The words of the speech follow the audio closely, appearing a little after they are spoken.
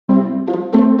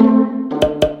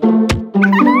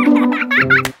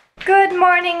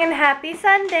morning and happy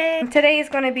Sunday. Today is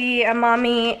going to be a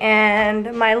mommy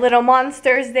and my little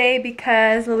monsters day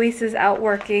because Luis is out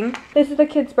working. This is the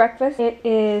kids' breakfast. It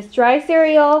is dry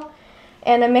cereal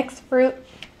and a mixed fruit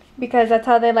because that's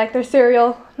how they like their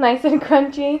cereal, nice and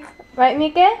crunchy. Right,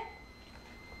 Mique?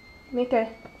 Mique,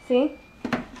 see?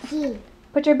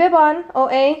 Put your bib on,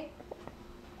 OA.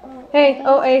 Hey,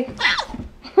 OA.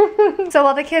 So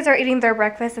while the kids are eating their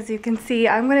breakfast, as you can see,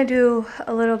 I'm gonna do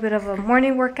a little bit of a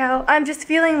morning workout. I'm just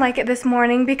feeling like it this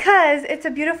morning because it's a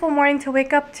beautiful morning to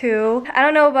wake up to. I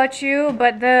don't know about you,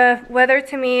 but the weather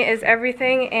to me is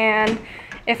everything, and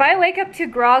if I wake up to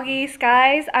groggy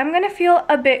skies, I'm gonna feel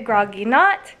a bit groggy.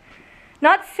 Not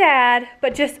sad,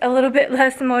 but just a little bit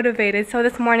less motivated. So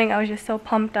this morning I was just so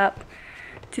pumped up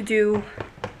to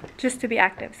be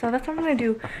active. So that's what I'm gonna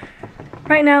do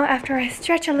right now after I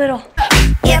stretch a little.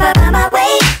 If I find my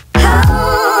way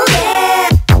home, yeah.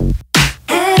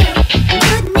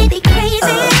 Wouldn't it be crazy?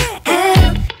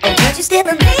 Don't you still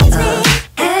amaze me?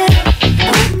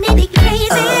 Wouldn't it be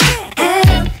crazy?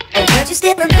 Don't you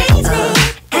still amaze me?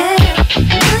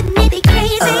 Wouldn't it be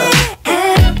crazy?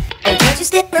 Don't you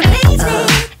still amaze me?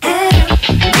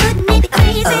 Wouldn't it be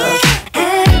crazy?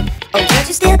 Don't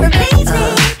you still amaze me?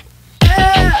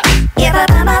 If I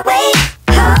find my way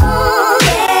home,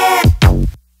 yeah.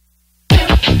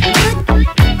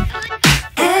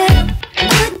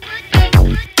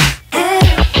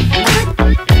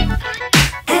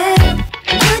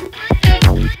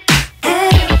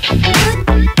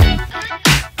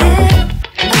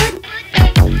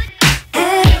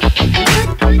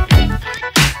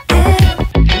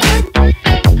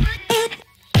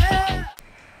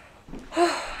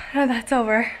 Now that's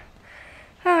over.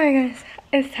 Oh my goodness,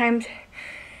 it's time.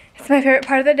 It's my favorite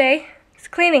part of the day. It's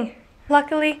cleaning.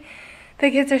 Luckily,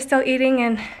 the kids are still eating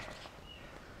and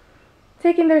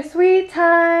taking their sweet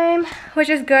time, which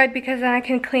is good because then I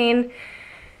can clean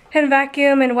and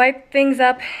vacuum and wipe things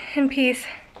up in peace.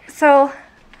 So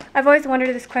I've always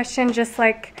wondered this question, just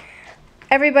like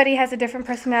everybody has a different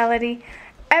personality.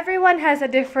 Everyone has a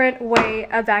different way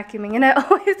of vacuuming, and I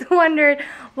always wondered,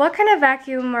 what kind of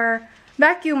vacuumer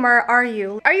are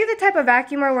you? Are you the type of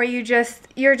vacuumer where you just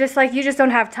don't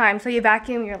have time, so you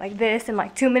vacuum, you're like this in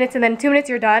like 2 minutes, and then 2 minutes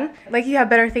you're done? Like you have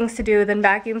better things to do than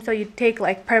vacuum, so you take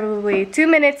like probably 2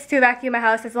 minutes to vacuum a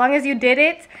house. As long as you did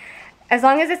it, as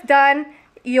long as it's done,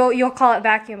 you'll call it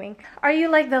vacuuming. Are you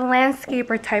like the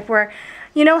landscaper type where,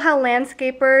 you know how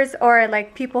landscapers or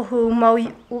like people who mow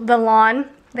the lawn,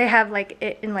 they have like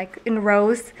it in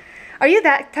rows? Are you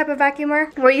that type of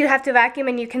vacuumer where you have to vacuum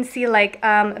and you can see like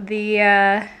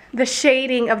the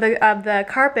shading of the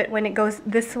carpet when it goes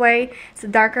this way? It's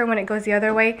darker when it goes the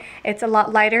other way. It's a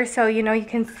lot lighter, so you know you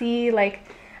can see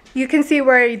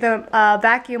where the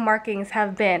vacuum markings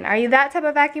have been. Are you that type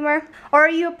of vacuumer? Or are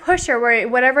you a pusher where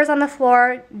whatever's on the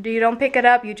floor, you don't pick it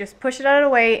up, you just push it out of the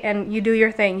way and you do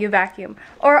your thing, you vacuum?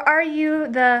 Or are you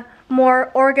the more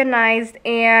organized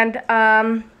and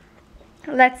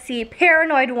let's see,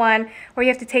 paranoid one where you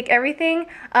have to take everything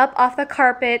up off the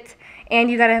carpet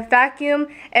and you gotta vacuum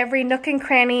every nook and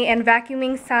cranny, and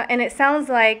vacuuming and it sounds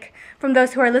like, from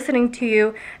those who are listening to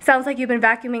you, sounds like you've been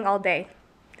vacuuming all day.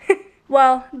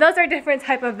 Well, those are different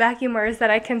type of vacuumers that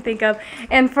I can think of,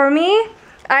 and for me,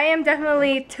 I am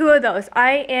definitely two of those.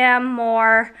 I am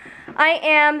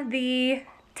the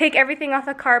take everything off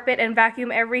the carpet and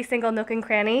vacuum every single nook and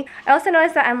cranny. I also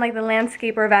noticed that I'm like the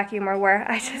landscaper vacuumer where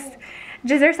I just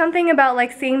there's something about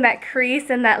like seeing that crease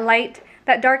and that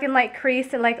dark and light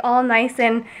crease and like all nice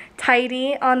and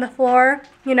tidy on the floor,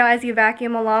 you know, as you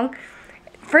vacuum along.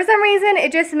 For some reason,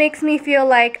 it just makes me feel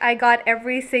like I got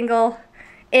every single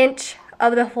inch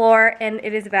of the floor and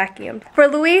it is vacuumed. For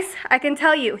Luis, I can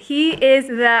tell you, he is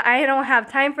the I don't have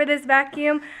time for this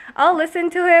vacuum. I'll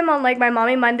listen to him on like my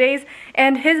Mommy Mondays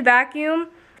and his vacuum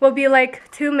will be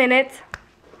like 2 minutes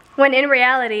when in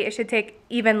reality it should take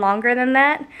even longer than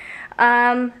that.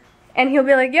 And he'll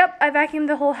be like, yep, I vacuumed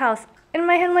the whole house. In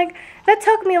my head, like, that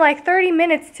took me like 30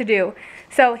 minutes to do.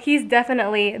 So he's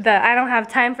definitely the I don't have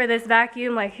time for this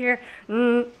vacuum, like here,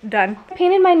 done. I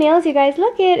painted my nails, you guys,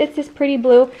 look it, it's this pretty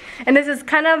blue. And this is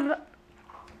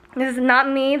not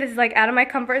me, this is like out of my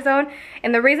comfort zone.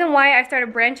 And the reason why I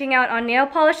started branching out on nail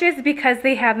polishes is because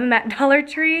they have them at Dollar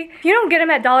Tree. If you don't get them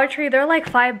at Dollar Tree, they're like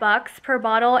 $5 per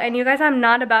bottle. And you guys, I'm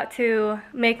not about to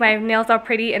make my nails all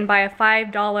pretty and buy a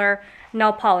 $5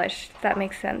 nail polish, if that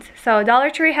makes sense. So Dollar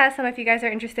Tree has some if you guys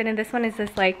are interested in. This one is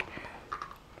just like,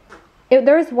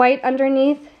 there's white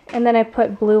underneath and then I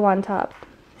put blue on top.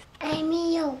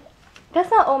 Oatmeal.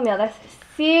 That's not oatmeal, that's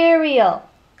cereal.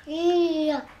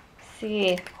 Cereal.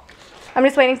 See. I'm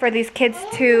just waiting for these kids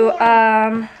to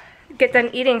get done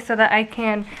eating so that I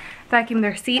can vacuum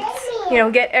their seats, you know,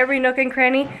 get every nook and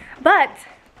cranny. But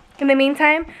in the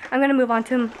meantime, I'm gonna move on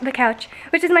to the couch,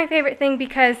 which is my favorite thing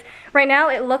because right now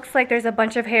it looks like there's a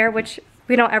bunch of hair, which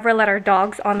we don't ever let our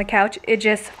dogs on the couch. It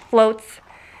just floats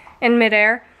in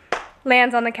midair,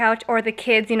 lands on the couch, or the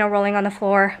kids, you know, rolling on the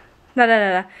floor. Da da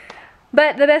da da.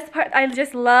 But the best part, I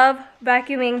just love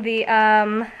vacuuming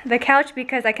the couch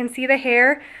because I can see the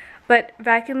hair, but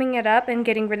vacuuming it up and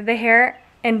getting rid of the hair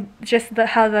and just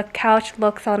how the couch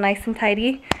looks all nice and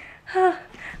tidy.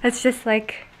 That's just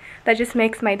like, that just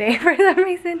makes my day for some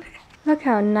reason. Look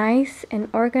how nice and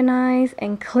organized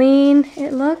and clean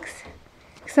it looks.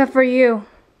 Except for you.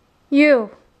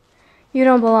 You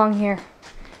don't belong here.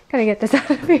 Gotta get this out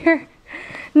of here.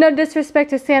 No disrespect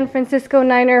to San Francisco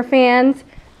Niner fans,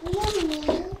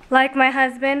 like my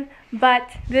husband, but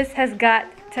this has got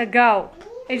to go.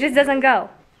 It just doesn't go.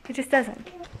 It just doesn't.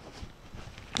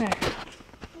 There.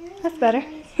 That's better.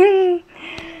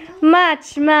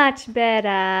 Much, much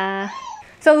better.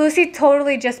 So Lucy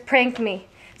totally just pranked me.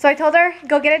 So I told her,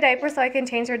 go get a diaper so I can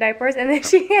change her diapers, and then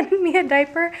she handed me a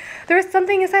diaper. There was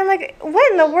something inside, like,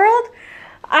 what in the world?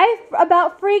 I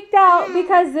about freaked out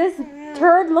because this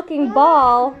turd-looking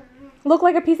ball looked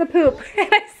like a piece of poop. And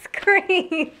I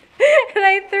screamed. And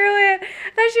I threw it.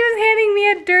 And she was handing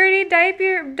me a dirty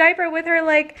diaper with her,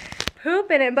 like,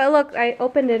 poop in it. But look, I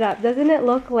opened it up. Doesn't it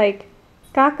look like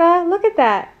caca? Look at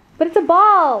that. But it's a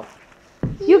ball.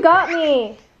 You got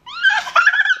me.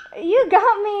 You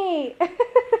got me.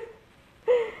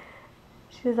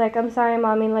 She was like, I'm sorry,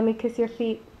 Mommy. Let me kiss your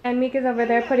feet. And Mique is over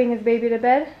there putting his baby to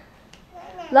bed.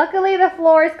 Luckily, the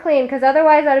floor is clean, because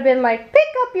otherwise I'd have been like, pick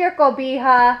up your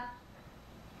cobija.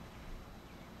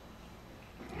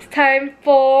 It's time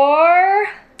for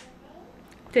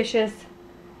dishes.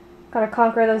 Gotta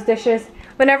conquer those dishes.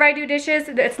 Whenever I do dishes,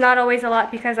 it's not always a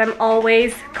lot because I'm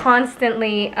always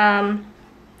constantly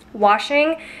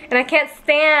washing, and I can't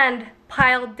stand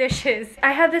piled dishes.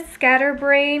 I have this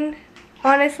scatterbrain,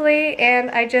 honestly,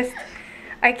 and I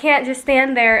can't just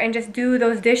stand there and just do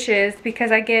those dishes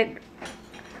because I get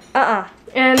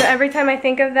And every time I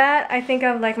think of that, I think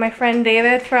of like my friend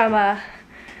David from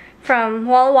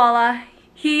Walla Walla.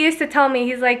 He used to tell me,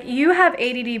 he's like, you have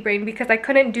ADD brain, because I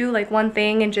couldn't do like one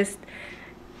thing and just,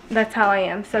 that's how I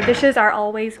am. So dishes are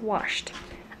always washed.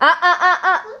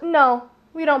 No,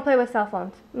 we don't play with cell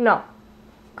phones. No.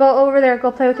 Go over there,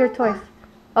 go play with your toys.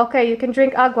 Okay, you can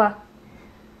drink agua.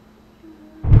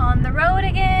 On the road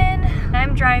again.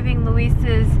 I'm driving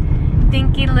Luis's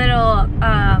dinky little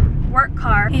work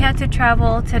car. He had to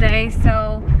travel today,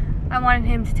 so I wanted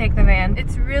him to take the van.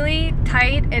 It's really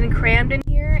tight and crammed in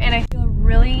here, and I feel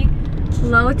really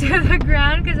low to the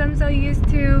ground because I'm so used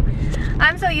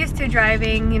to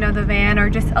driving, you know, the van, or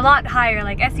just a lot higher,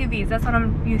 like SUVs. That's what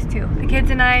I'm used to. The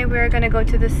kids and I, we're gonna go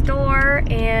to the store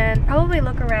and probably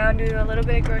look around, do a little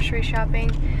bit of grocery shopping,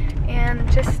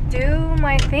 and just do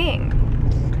my thing.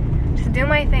 Just do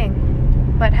my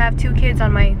thing, but have two kids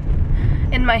on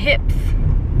in my hips.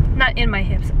 Not in my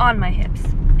hips, on my hips.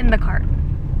 In the cart,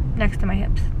 next to my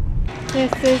hips.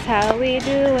 This is how we do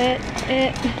it.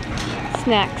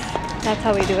 Snacks. That's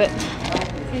how we do it.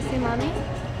 You see Mommy?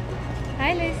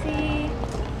 Hi, Lucy.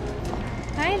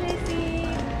 Hi, Lucy.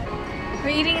 We're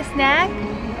eating a snack?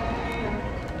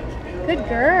 Good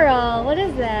girl. What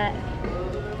is that?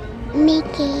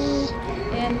 Mique.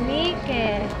 And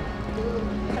Mique.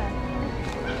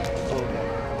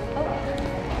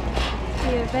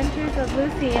 The Adventures of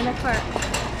Lucy in a Cart.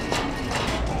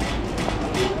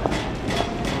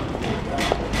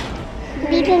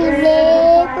 Mickey,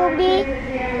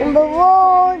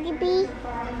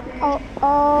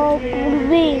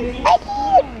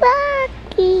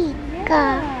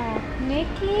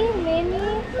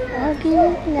 Minnie.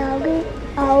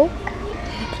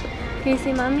 Can you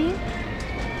see Mommy?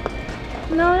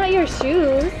 No, not your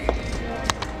shoes.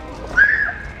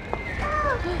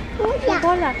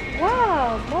 Bola.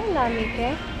 Wow, bola,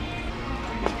 Mique.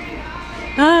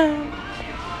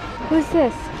 Who's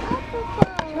this?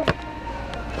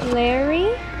 Larry?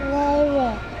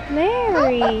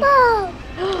 Larry.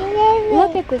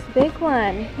 Look at this big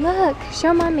one. Look,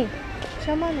 show Mommy.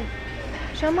 Show Mommy.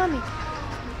 Show Mommy.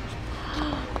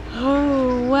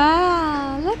 Oh,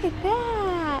 wow. Look at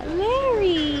that.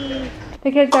 Larry.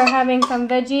 The kids are having some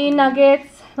veggie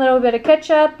nuggets, a little bit of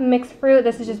ketchup, mixed fruit.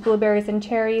 This is just blueberries and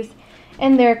cherries.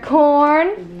 And their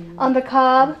corn on the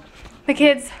cob. The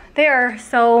kids, they're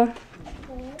such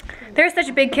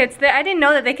big kids. I didn't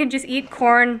know that they can just eat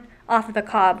corn off of the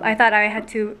cob. I thought I had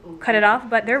to cut it off,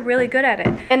 but they're really good at it.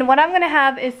 And what I'm gonna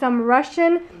have is some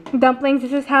Russian dumplings.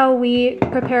 This is how we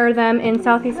prepare them in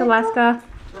Southeast Alaska.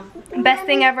 Best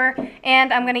thing ever.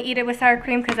 And I'm gonna eat it with sour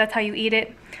cream because that's how you eat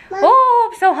it. Oh,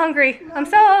 I'm so hungry. I'm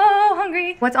so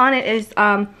hungry. What's on it is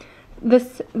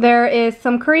there is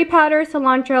some curry powder,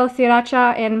 cilantro,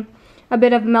 sriracha, and a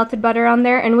bit of melted butter on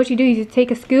there. And what you do is you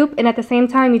take a scoop, and at the same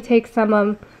time you take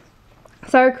some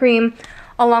sour cream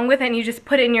along with it, and you just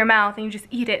put it in your mouth and you just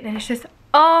eat it. And it's just,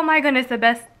 oh my goodness, the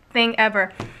best thing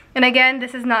ever. And again,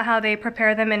 this is not how they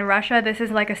prepare them in Russia. This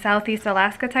is like a Southeast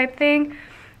Alaska type thing.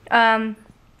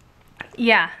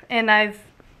 Yeah, and I've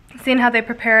seen how they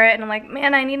prepare it, and I'm like,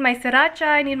 man, I need my sriracha,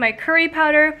 I need my curry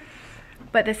powder.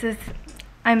 But this is,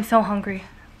 I'm so hungry.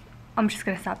 I'm just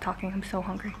gonna stop talking, I'm so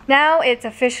hungry. Now it's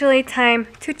officially time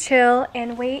to chill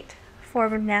and wait for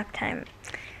nap time.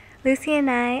 Lucy and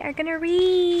I are gonna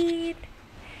read.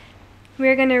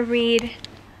 We're gonna read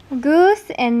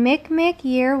Goose and Mique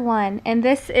Year 1. And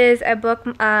this is a book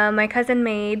my cousin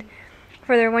made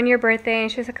for their 1-year birthday.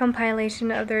 It's just a compilation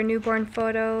of their newborn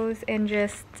photos and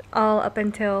just all up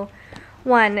until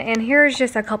 1. And here's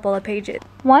just a couple of pages.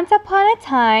 Once upon a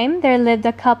time, there lived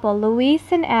a couple, Louise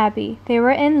and Abby. They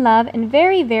were in love and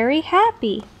very, very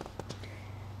happy.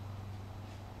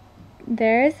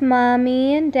 There's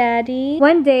Mommy and Daddy.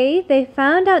 One day, they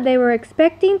found out they were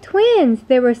expecting twins.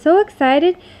 They were so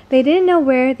excited, they didn't know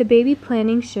where the baby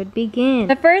planning should begin.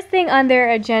 The first thing on their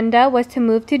agenda was to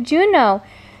move to Juneau,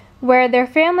 where their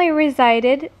family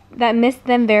resided that missed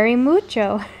them very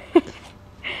mucho.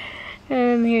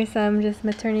 And here's some just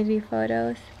maternity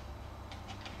photos.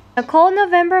 A cold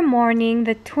November morning,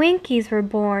 the Twinkies were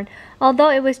born. Although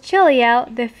it was chilly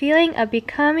out, the feeling of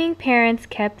becoming parents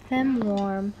kept them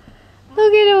warm.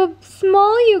 Look at how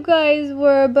small you guys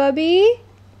were, Bubby.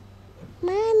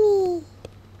 Mommy.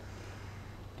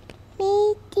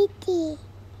 Mique.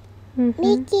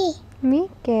 Mique.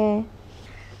 Mique.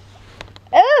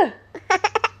 Ugh!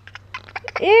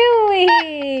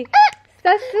 Ewy!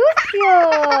 Está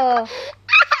sucio!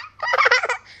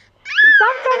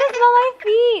 Stop trying to smell my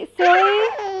feet, silly!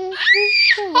 You're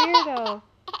so weirdo.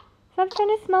 Stop trying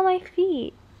to smell my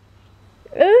feet.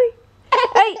 Ooh!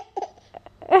 Ay!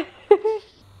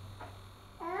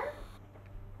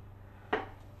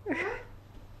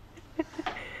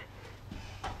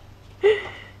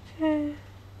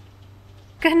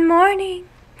 Good morning!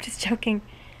 Just joking.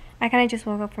 I kind of just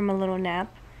woke up from a little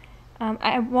nap.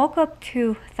 I woke up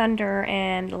to thunder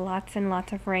and lots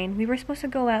of rain. We were supposed to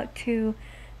go out to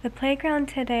the playground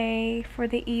today for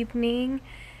the evening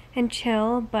and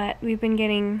chill, but we've been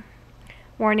getting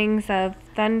warnings of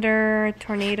thunder,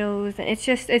 tornadoes.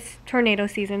 It's tornado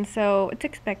season, so it's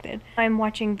expected. I'm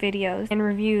watching videos and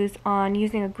reviews on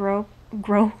using a GoPro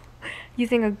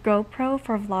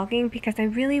for vlogging because I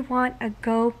really want a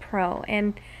GoPro,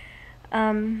 and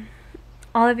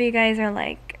all of you guys are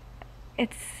like,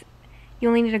 you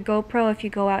only need a GoPro if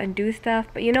you go out and do stuff.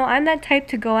 But you know, I'm that type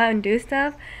to go out and do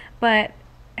stuff, but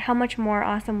how much more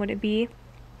awesome would it be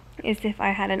is if I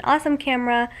had an awesome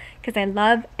camera, because I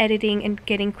love editing and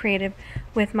getting creative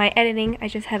with my editing. I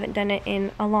just haven't done it in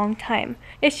a long time.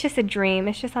 It's just a dream.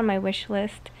 It's just on my wish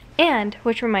list. And,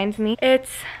 which reminds me,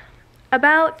 it's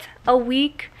about a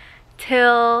week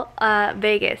till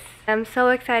Vegas. I'm so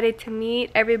excited to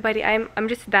meet everybody. I'm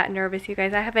just that nervous, you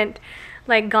guys. I haven't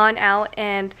like gone out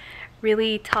and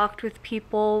really talked with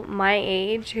people my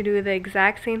age who do the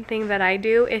exact same thing that I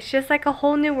do. It's just like a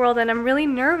whole new world, and I'm really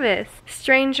nervous.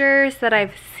 Strangers that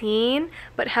I've seen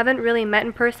but haven't really met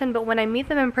in person, but when I meet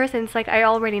them in person, it's like I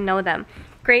already know them.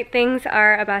 Great things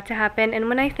are about to happen, and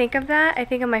when I think of that, I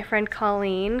think of my friend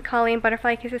Colleen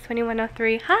Butterfly Kisses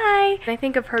 2103. Hi! And I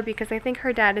think of her because I think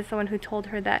her dad is the one who told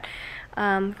her that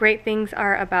great things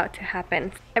are about to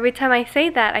happen. Every time I say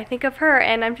that, I think of her,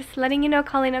 and I'm just letting you know,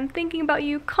 Colleen, I'm thinking about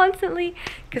you constantly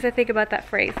because I think about that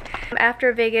phrase.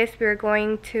 After Vegas, we were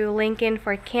going to Lincoln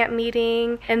for a camp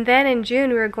meeting, and then in June,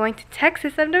 we were going to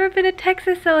Texas. I've never been to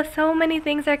Texas, so many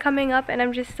things are coming up, and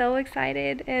I'm just so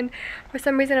excited, and for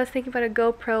some reason, I was thinking about a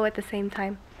GoPro at the same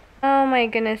time. Oh my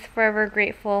goodness, forever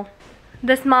grateful.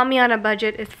 This mommy on a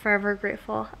budget is forever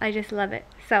grateful. I just love it.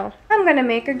 So, I'm gonna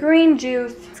make a green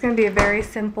juice. It's gonna be a very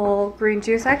simple green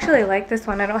juice. I actually like this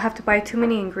one. I don't have to buy too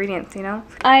many ingredients, you know?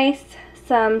 Ice,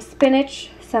 some spinach,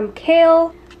 some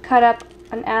kale, cut up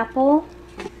an apple,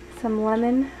 some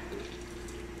lemon.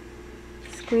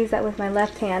 Squeeze that with my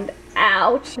left hand.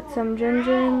 Ouch! Put some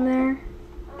ginger in there.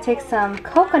 Take some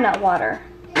coconut water.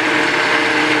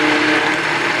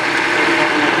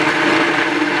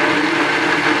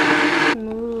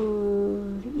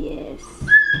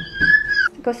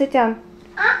 Go sit down.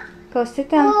 Go sit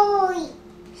down.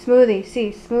 Smoothie.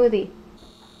 See, smoothie.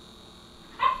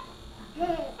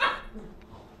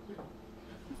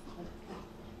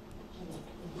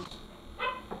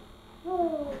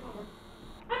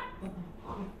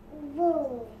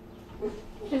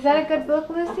 Is that a good book,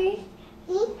 Lucy?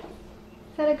 Is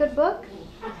that a good book?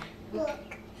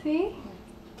 See?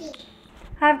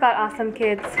 I've got awesome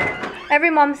kids.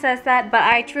 Every mom says that, but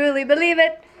I truly believe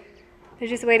it. They're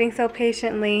just waiting so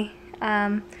patiently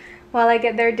while I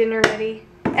get their dinner ready.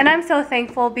 And I'm so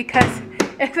thankful because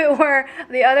if it were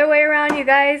the other way around, you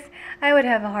guys, I would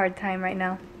have a hard time right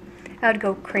now. I would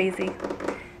go crazy.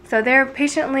 So they're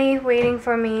patiently waiting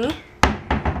for me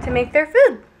to make their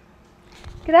food.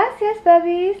 Gracias,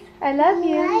 babies. I love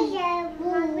you.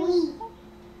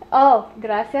 Oh,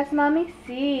 gracias, mami.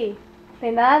 Sí.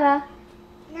 De nada.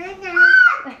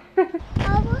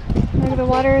 Look, the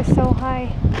water is so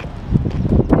high.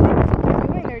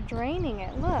 They're draining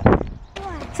it. Look.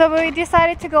 So we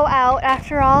decided to go out.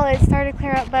 After all, it started to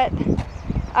clear up, but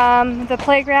the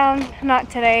playground,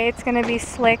 not today. It's going to be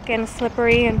slick and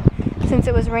slippery, and since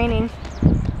it was raining.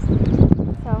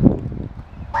 So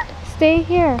stay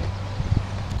here.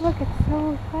 Look, it's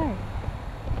so high.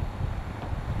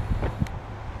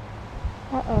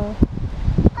 Uh-oh.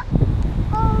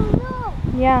 Oh no!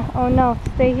 Yeah, oh no.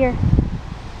 Stay here.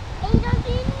 It doesn't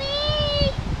need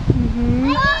me!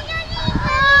 Mm-hmm.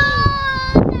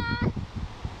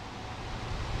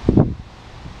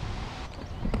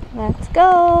 Let's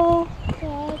go.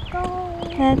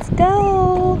 Let's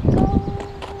go.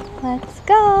 Let's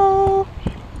go.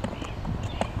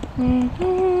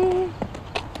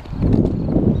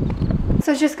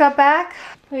 So just got back.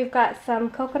 We've got some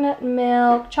coconut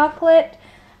milk, chocolate,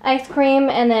 ice cream,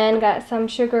 and then got some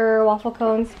sugar waffle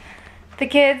cones. The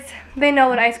kids, they know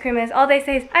what ice cream is. All they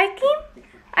say is, ice cream,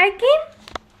 ice cream,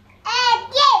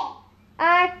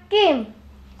 ice cream,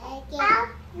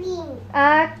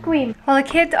 ice cream. Well, the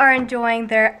kids are enjoying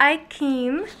their ice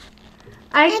cream.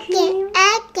 Ice cream.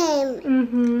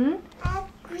 Mm-hmm.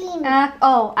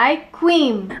 Oh, ice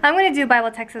cream. I'm going to do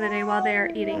Bible text of the day while they're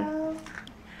eating.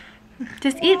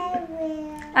 Just eat.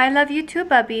 I love you too,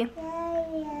 Bubby.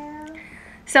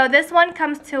 So this one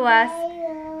comes to us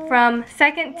from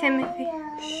 2 Timothy.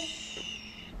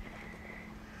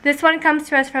 This one comes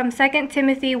to us from 2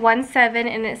 Timothy 1:7,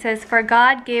 and it says, "For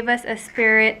God gave us a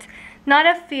spirit, not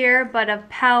of fear, but of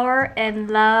power and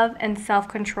love and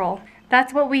self-control."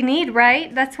 That's what we need,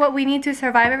 right? That's what we need to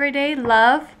survive every day.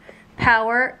 Love,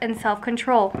 power, and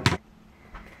self-control.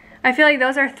 I feel like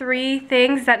those are 3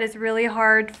 things that is really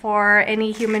hard for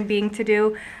any human being to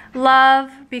do.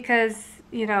 Love, because,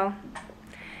 you know,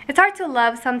 it's hard to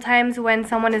love sometimes when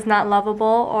someone is not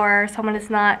lovable or someone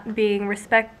is not being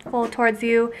respectful towards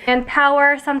you. And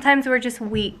power, sometimes we're just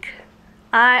weak.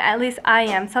 At least I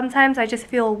am. Sometimes I just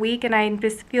feel weak and I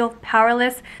just feel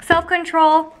powerless.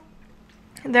 Self-control,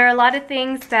 there are a lot of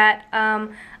things that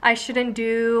I shouldn't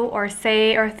do or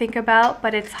say or think about,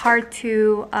 but it's hard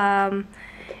to,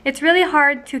 it's really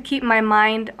hard to keep my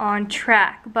mind on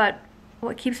track. But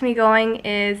what keeps me going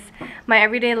is my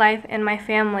everyday life and my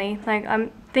family. Like,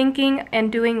 I'm thinking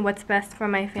and doing what's best for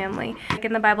my family. Like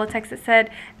in the Bible text, it said,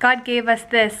 God gave us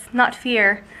this, not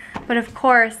fear. But of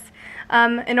course,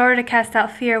 in order to cast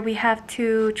out fear, we have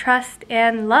to trust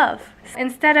and love.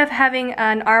 Instead of having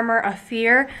an armor of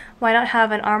fear, why not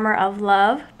have an armor of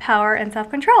love, power, and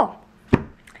self-control?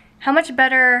 How much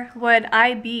better would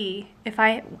I be if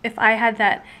I had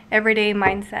that everyday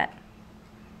mindset?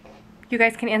 You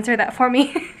guys can answer that for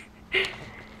me.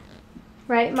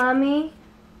 Right, Mommy?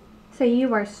 So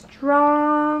you are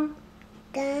strong.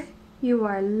 You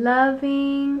are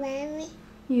loving.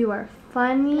 You are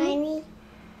funny.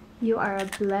 You are a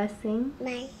blessing.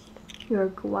 You're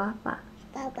guapa.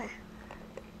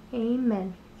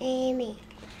 Amen.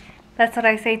 That's what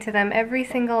I say to them every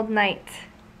single night.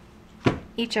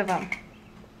 Each of them.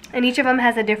 And each of them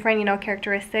has a different, you know,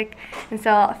 characteristic. And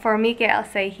so for Mique, I'll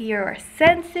say, you are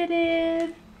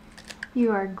sensitive.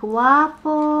 You are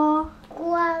guapo.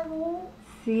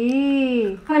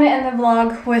 Sí. I'm going to end the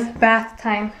vlog with bath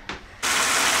time.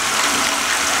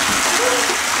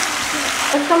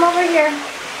 Let's come over here.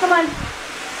 Come on.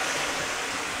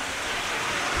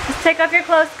 Let's take off your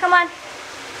clothes. Come on.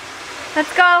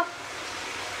 Let's go.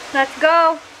 Let's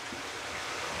go.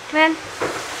 Man.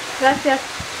 Gracias.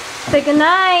 Say good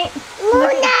night.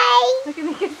 Good night. Look at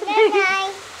me. Good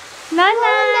night. Night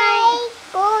night.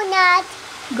 Go nut.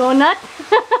 Go nut.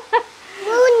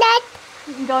 Go nut.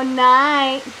 Go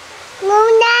night. Go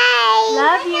night.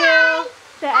 Love you.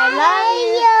 Say I love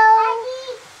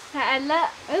you. Say I love.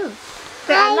 Ooh.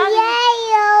 Say I love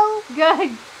you.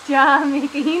 Good job,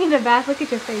 Mique. You need a bath. Look at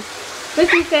your face.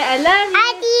 Lucy, say I love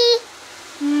you.